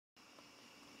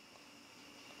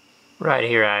Right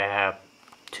here I have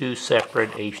two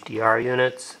separate HDR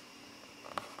units,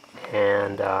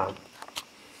 and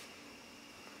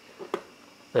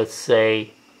let's say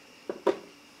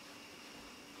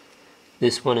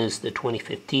this one is the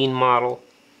 2015 model,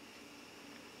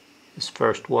 this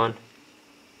first one,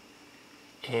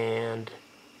 and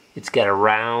it's got a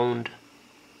round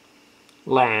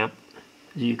lamp.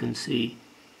 As you can see,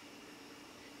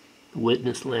 the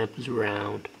witness lamp is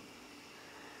round.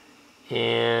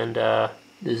 And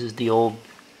this is the old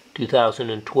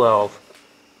 2012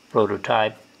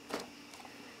 prototype,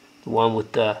 the one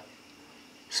with the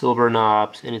silver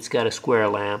knobs, and it's got a square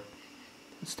lamp.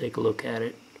 Let's take a look at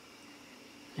it.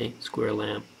 Okay, square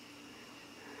lamp.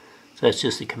 So that's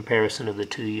just a comparison of the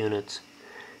two units.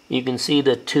 You can see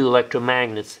the two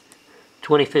electromagnets.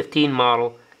 2015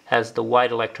 model has the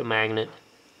white electromagnet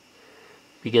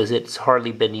because it's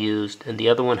hardly been used, and the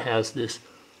other one has this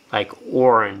like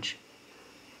orange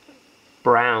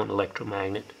brown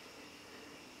electromagnet,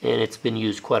 and it's been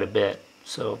used quite a bit.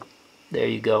 So there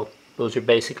you go. Those are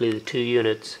basically the two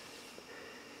units.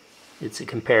 It's a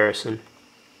comparison,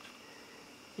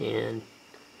 and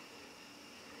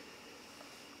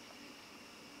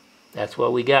that's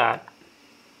what we got.